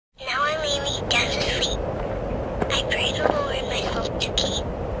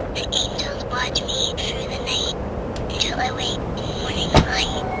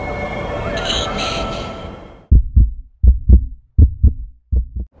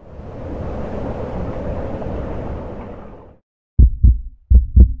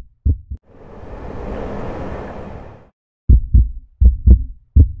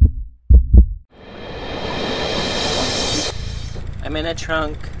I'm in a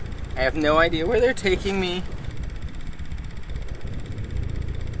trunk. I have no idea where they're taking me.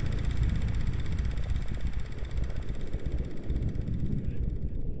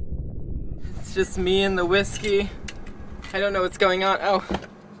 It's just me and the whiskey. I don't know what's going on.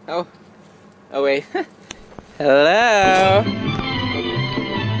 Oh wait. Hello?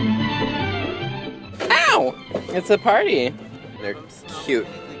 Ow! It's a party. They're cute.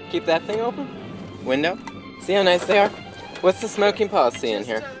 Keep that thing open? Window? See how nice they are? What's the smoking policy in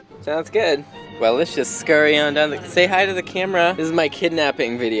here? Sounds good. Well, let's just scurry on down the... Say hi to the camera. This is my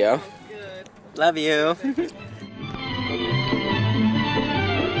kidnapping video. Love you.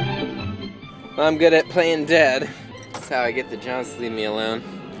 Well, I'm good at playing dead. That's how I get the Johns to leave me alone.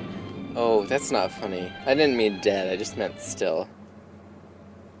 Oh, that's not funny. I didn't mean dead, I just meant still.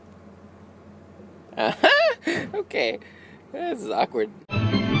 Okay. This is awkward.